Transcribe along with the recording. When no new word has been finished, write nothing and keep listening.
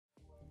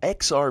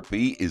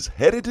XRP is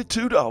headed to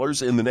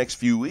 $2 in the next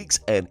few weeks,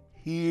 and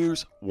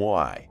here's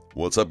why.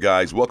 What's up,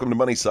 guys? Welcome to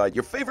Money Side,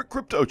 your favorite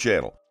crypto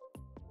channel.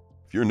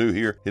 If you're new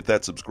here, hit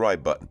that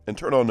subscribe button and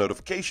turn on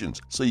notifications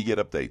so you get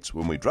updates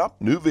when we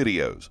drop new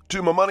videos.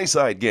 To my Money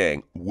Side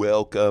gang,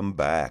 welcome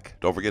back.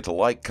 Don't forget to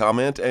like,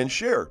 comment, and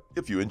share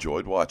if you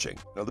enjoyed watching.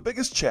 Now, the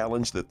biggest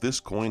challenge that this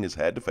coin has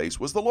had to face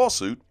was the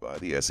lawsuit by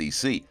the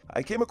SEC.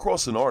 I came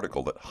across an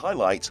article that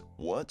highlights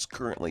what's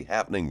currently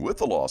happening with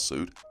the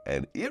lawsuit,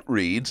 and it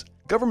reads,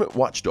 Government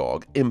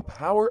watchdog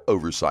Empower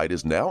Oversight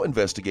is now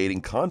investigating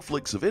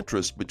conflicts of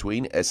interest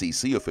between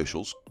SEC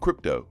officials,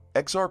 crypto,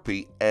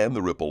 XRP, and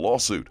the Ripple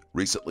lawsuit.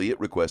 Recently, it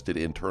requested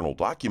internal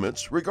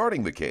documents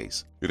regarding the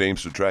case. It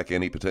aims to track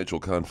any potential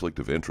conflict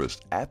of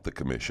interest at the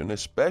Commission,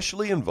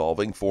 especially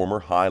involving former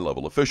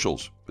high-level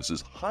officials. This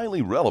is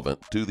highly relevant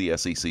to the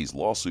SEC's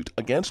lawsuit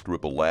against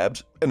Ripple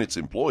Labs and its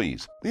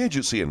employees. The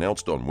agency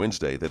announced on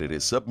Wednesday that it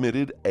has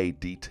submitted a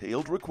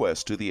detailed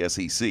request to the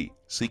SEC,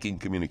 seeking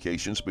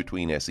communications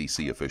between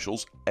SEC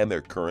officials and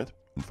their current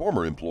and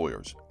former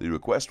employers. The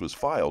request was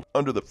filed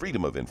under the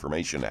Freedom of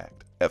Information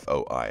Act,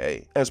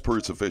 FOIA. As per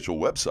its official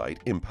website,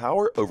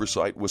 Empower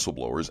Oversight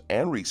Whistleblowers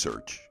and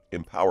Research.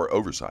 Empower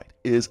Oversight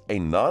is a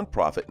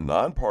nonprofit,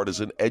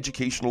 nonpartisan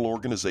educational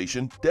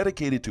organization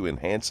dedicated to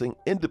enhancing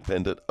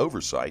independent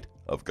oversight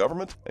of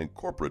government and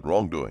corporate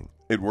wrongdoing.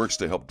 It works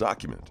to help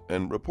document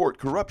and report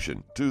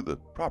corruption to the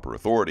proper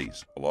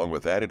authorities. Along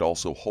with that, it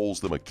also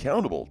holds them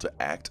accountable to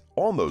act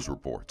on those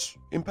reports.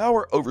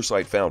 Empower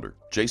Oversight founder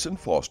Jason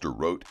Foster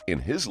wrote in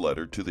his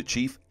letter to the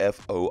chief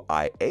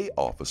FOIA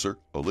officer,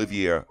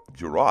 Olivier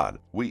Girard,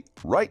 "We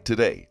write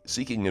today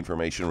seeking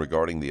information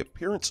regarding the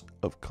appearance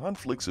of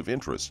conflicts of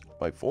interest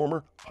by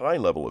former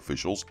high-level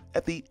officials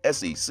at the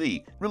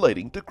SEC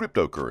relating to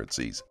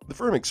cryptocurrencies." The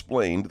firm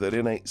explained that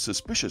in a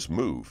suspicious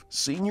move,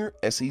 senior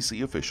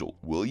SEC official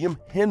William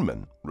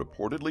Hinman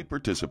reportedly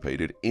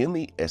participated in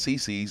the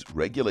SEC's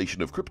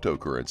regulation of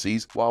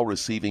cryptocurrencies while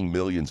receiving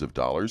millions of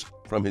dollars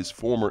from his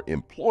former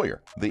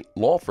employer, the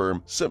law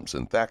firm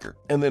Simpson Thacker.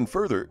 And then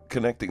further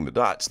connecting the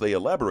dots, they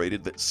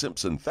elaborated that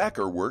Simpson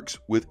Thacker works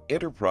with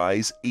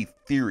Enterprise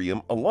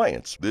Ethereum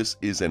Alliance. This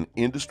is an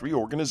industry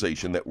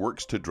organization that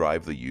works to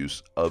drive the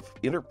use of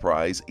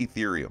Enterprise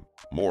Ethereum.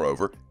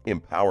 Moreover,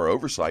 Empower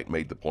Oversight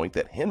made the point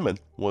that Hinman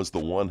was the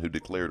one who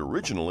declared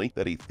originally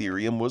that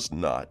Ethereum was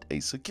not a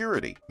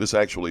security. This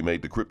actually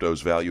made the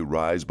crypto's value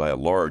rise by a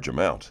large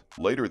amount.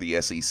 Later, the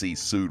SEC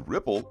sued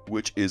Ripple,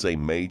 which is a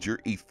major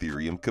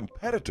Ethereum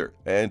competitor,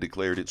 and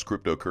declared its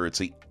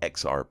cryptocurrency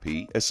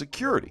XRP as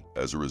security.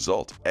 As a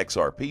result,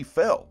 XRP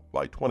fell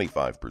by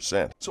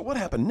 25%. So what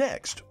happened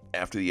next?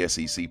 After the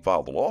SEC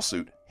filed the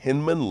lawsuit,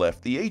 Hinman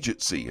left the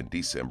agency in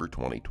December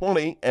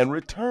 2020 and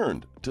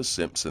returned to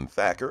Simpson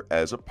Thacker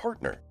as a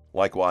partner.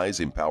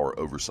 Likewise, Empower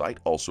Oversight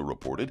also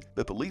reported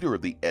that the leader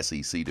of the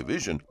SEC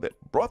division that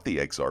brought the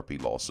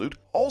XRP lawsuit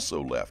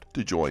also left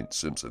to join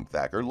Simpson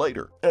Thacker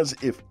later. As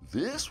if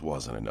this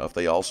wasn't enough,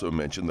 they also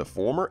mentioned the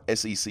former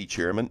SEC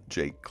chairman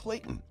Jay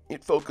Clayton.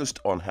 It focused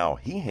on how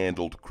he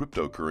handled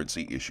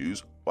cryptocurrency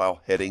issues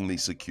while heading the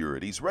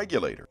securities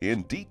regulator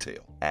in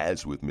detail.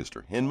 As with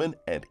Mr. Hinman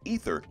and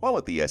Ether, while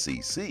at the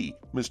SEC,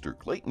 Mr.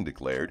 Clayton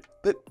declared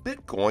that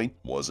Bitcoin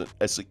wasn't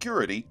a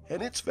security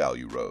and its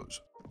value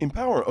rose.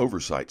 Empower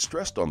Oversight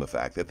stressed on the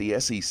fact that the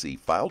SEC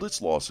filed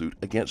its lawsuit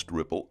against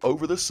Ripple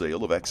over the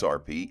sale of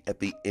XRP at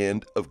the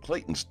end of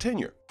Clayton's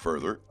tenure.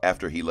 Further,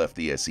 after he left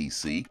the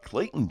SEC,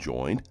 Clayton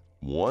joined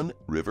One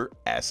River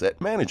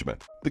Asset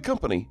Management. The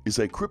company is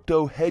a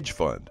crypto hedge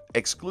fund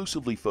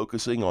exclusively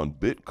focusing on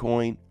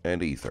Bitcoin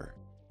and Ether.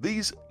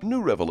 These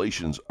new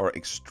revelations are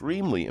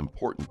extremely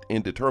important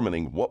in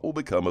determining what will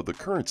become of the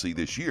currency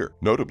this year.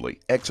 Notably,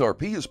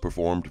 XRP has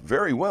performed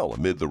very well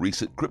amid the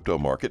recent crypto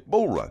market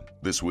bull run.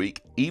 This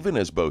week, even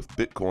as both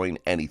Bitcoin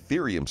and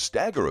Ethereum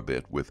stagger a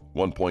bit with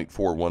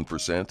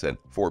 1.41% and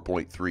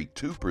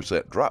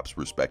 4.32% drops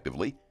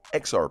respectively,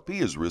 XRP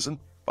has risen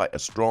by a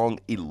strong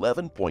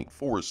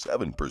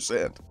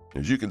 11.47%.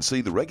 As you can see,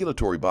 the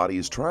regulatory body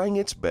is trying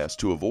its best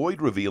to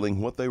avoid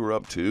revealing what they were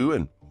up to,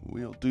 and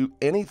will do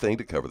anything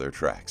to cover their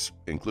tracks,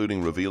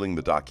 including revealing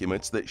the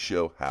documents that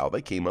show how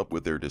they came up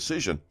with their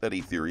decision that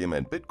Ethereum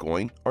and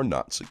Bitcoin are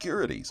not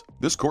securities.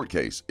 This court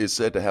case is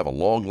said to have a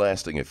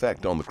long-lasting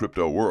effect on the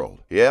crypto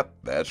world. Yep,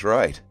 that's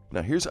right.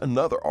 Now here's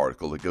another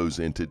article that goes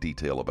into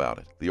detail about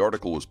it. The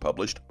article was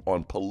published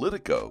on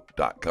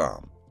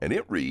Politico.com, and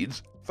it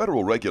reads,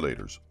 Federal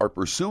regulators are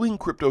pursuing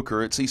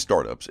cryptocurrency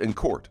startups in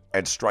court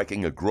and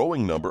striking a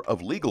growing number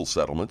of legal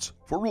settlements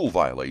for rule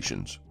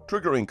violations,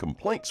 triggering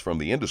complaints from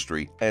the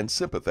industry and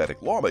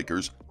sympathetic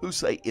lawmakers who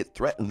say it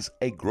threatens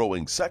a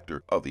growing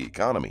sector of the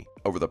economy.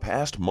 Over the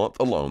past month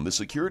alone, the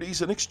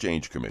Securities and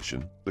Exchange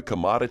Commission, the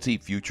Commodity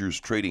Futures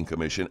Trading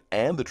Commission,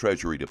 and the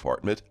Treasury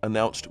Department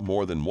announced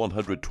more than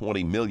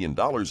 $120 million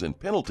in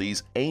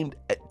penalties aimed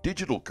at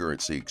digital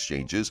currency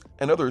exchanges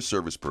and other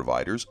service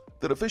providers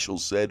that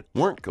officials said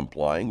weren't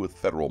complying with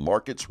federal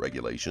markets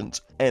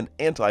regulations and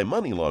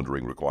anti-money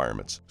laundering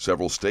requirements.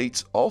 Several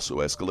states also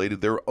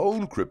escalated their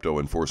own crypto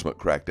enforcement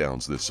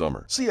crackdowns this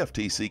summer.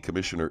 CFTC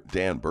Commissioner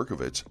Dan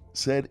Berkovitz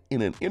said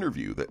in an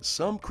interview that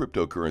some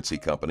cryptocurrency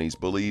companies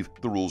believe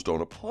the rules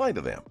don't apply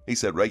to them. He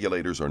said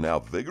regulators are now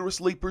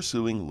vigorously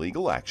pursuing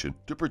legal action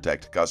to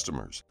protect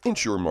customers,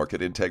 ensure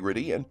market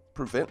integrity, and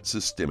prevent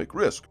systemic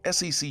risk.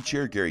 SEC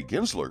Chair Gary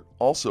Gensler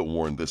also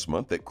warned this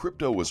month that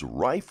crypto was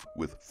rife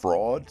with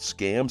fraud,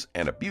 scams,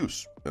 and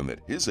abuse, and that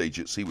his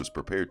agency was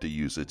prepared to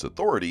use its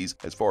authorities,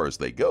 as far as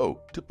they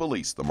go, to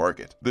police the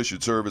market. This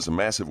should serve as a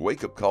massive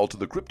wake-up call to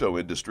the crypto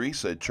industry,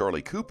 said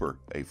Charlie Cooper,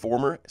 a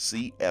former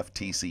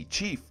CFTC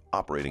chief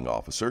operating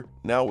officer,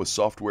 now with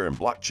software and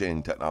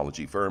blockchain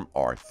technology firm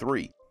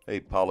R3. A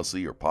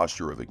policy or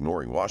posture of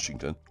ignoring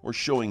Washington or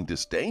showing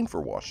disdain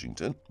for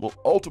Washington will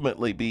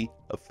ultimately be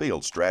a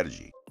failed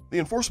strategy. The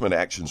enforcement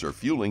actions are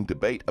fueling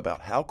debate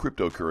about how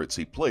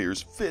cryptocurrency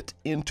players fit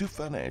into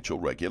financial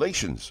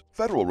regulations.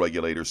 Federal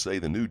regulators say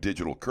the new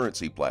digital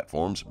currency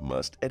platforms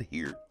must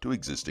adhere to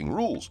existing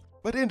rules,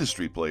 but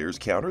industry players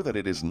counter that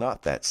it is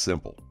not that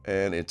simple,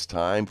 and it's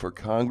time for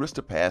Congress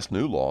to pass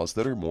new laws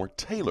that are more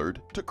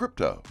tailored to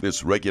crypto.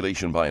 This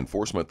regulation by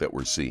enforcement that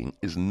we're seeing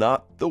is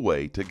not the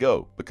way to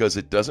go because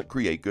it doesn't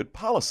create good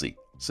policy,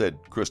 said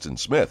Kristen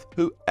Smith,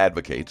 who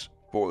advocates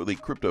for the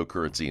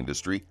cryptocurrency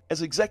industry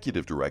as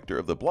executive director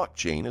of the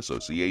Blockchain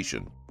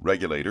Association.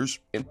 Regulators,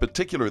 in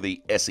particular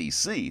the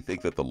SEC,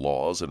 think that the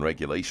laws and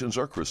regulations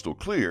are crystal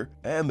clear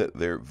and that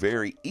they're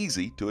very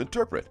easy to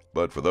interpret.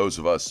 But for those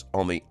of us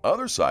on the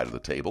other side of the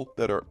table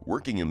that are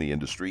working in the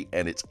industry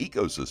and its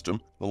ecosystem,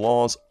 the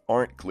laws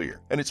aren't clear,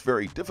 and it's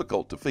very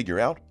difficult to figure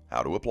out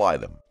how to apply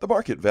them. The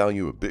market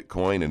value of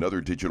Bitcoin and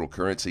other digital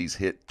currencies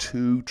hit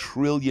 $2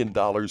 trillion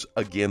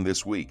again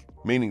this week,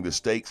 meaning the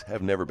stakes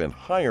have never been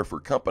higher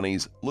for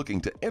companies looking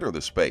to enter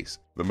the space.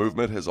 The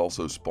movement has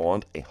also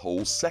spawned a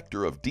whole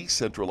sector of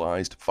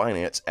decentralized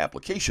finance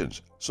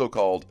applications,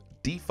 so-called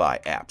DeFi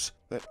apps,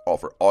 that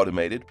offer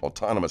automated,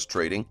 autonomous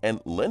trading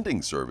and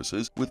lending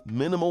services with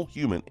minimal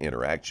human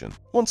interaction.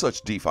 One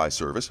such DeFi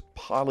service,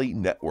 Poly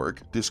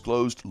Network,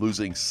 disclosed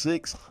losing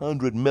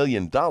 $600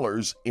 million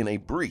in a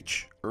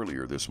breach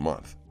earlier this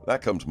month.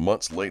 That comes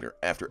months later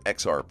after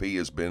XRP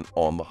has been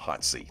on the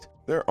hot seat.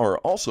 There are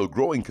also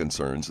growing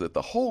concerns that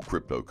the whole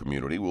crypto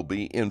community will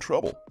be in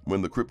trouble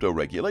when the crypto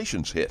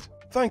regulations hit.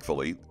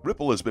 Thankfully,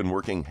 Ripple has been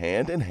working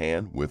hand in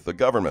hand with the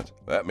government.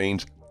 That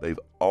means they've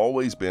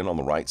always been on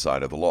the right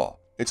side of the law.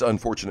 It's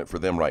unfortunate for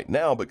them right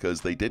now because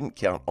they didn't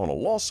count on a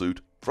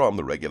lawsuit from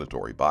the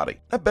regulatory body.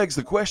 That begs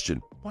the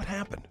question, what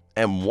happened?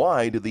 And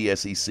why did the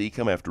SEC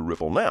come after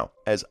Ripple now?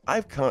 As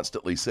I've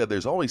constantly said,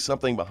 there's always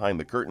something behind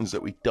the curtains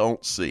that we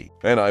don't see.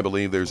 And I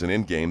believe there's an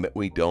endgame that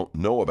we don't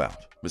know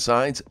about.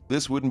 Besides,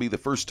 this wouldn't be the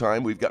first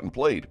time we've gotten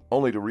played,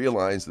 only to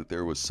realize that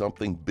there was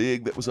something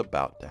big that was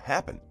about to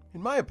happen.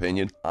 In my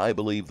opinion, I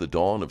believe the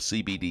dawn of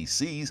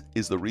CBDCs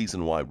is the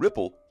reason why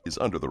Ripple is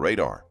under the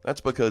radar.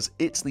 That's because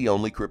it's the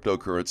only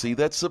cryptocurrency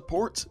that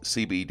supports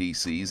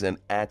CBDCs and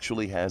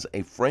actually has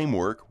a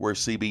framework where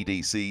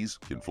CBDCs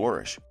can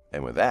flourish.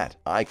 And with that,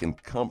 I can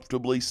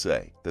comfortably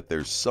say that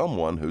there's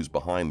someone who's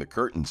behind the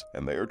curtains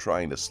and they are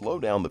trying to slow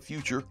down the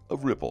future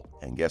of Ripple.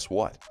 And guess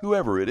what?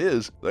 Whoever it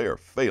is, they are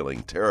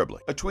failing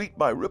terribly. A tweet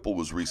by Ripple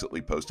was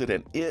recently posted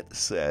and it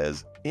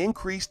says,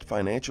 "Increased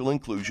financial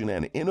inclusion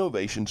and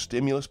innovation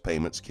stimulus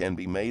payments can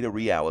be made a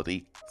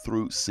reality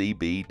through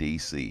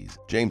CBDCs."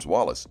 James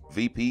Wallace,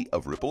 VP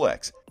of Ripple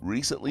X,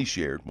 recently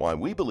shared why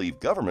we believe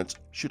governments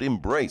should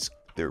embrace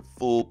their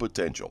full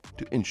potential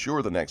to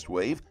ensure the next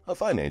wave of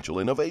financial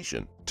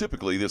innovation.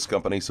 Typically, this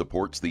company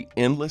supports the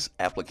endless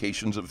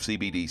applications of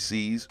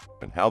CBDCs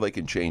and how they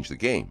can change the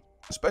game,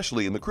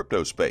 especially in the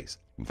crypto space.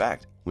 In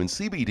fact, when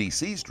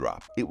CBDCs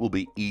drop, it will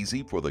be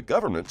easy for the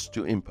governments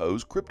to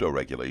impose crypto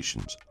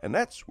regulations, and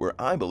that's where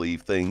I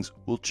believe things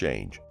will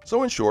change.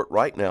 So in short,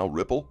 right now,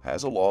 Ripple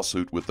has a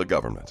lawsuit with the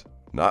government.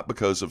 Not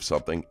because of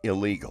something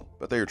illegal,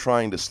 but they are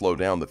trying to slow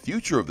down the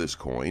future of this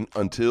coin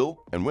until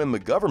and when the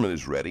government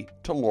is ready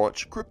to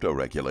launch crypto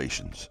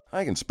regulations.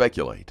 I can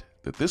speculate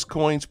that this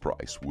coin's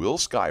price will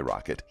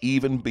skyrocket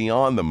even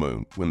beyond the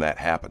moon when that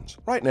happens.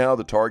 Right now,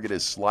 the target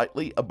is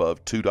slightly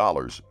above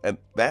 $2, and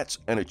that's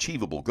an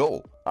achievable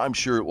goal. I'm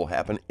sure it will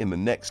happen in the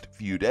next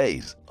few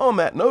days. On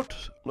that note,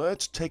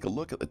 let's take a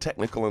look at the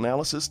technical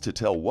analysis to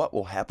tell what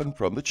will happen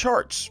from the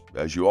charts.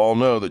 As you all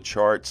know, the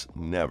charts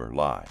never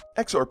lie.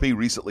 XRP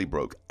recently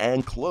broke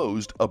and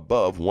closed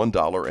above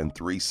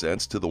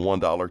 $1.03 to the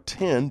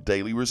 $1.10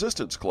 daily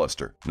resistance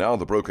cluster. Now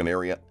the broken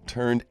area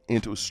turned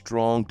into a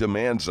strong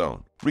demand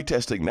zone.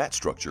 Retesting that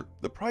structure,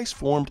 the price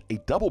formed a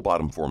double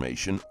bottom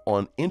formation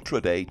on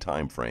intraday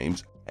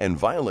timeframes and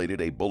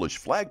violated a bullish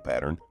flag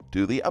pattern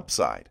to the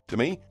upside. To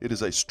me, it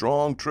is a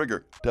strong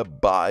trigger to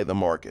buy the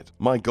market.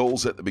 My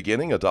goals at the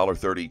beginning,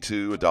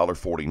 $1.32,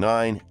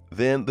 $1.49,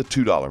 then the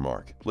 $2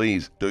 mark.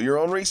 Please do your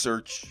own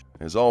research.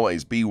 As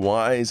always, be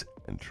wise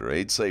and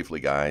trade safely,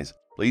 guys.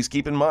 Please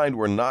keep in mind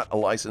we're not a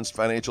licensed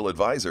financial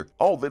advisor.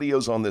 All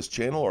videos on this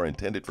channel are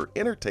intended for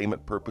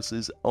entertainment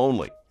purposes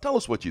only. Tell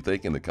us what you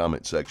think in the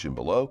comment section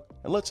below,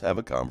 and let's have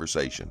a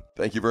conversation.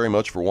 Thank you very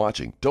much for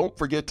watching. Don't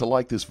forget to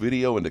like this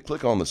video and to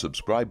click on the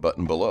subscribe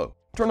button below.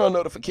 Turn on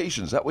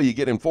notifications, that way you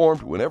get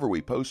informed whenever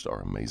we post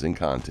our amazing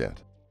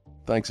content.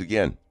 Thanks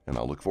again, and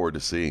I'll look forward to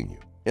seeing you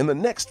in the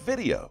next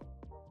video.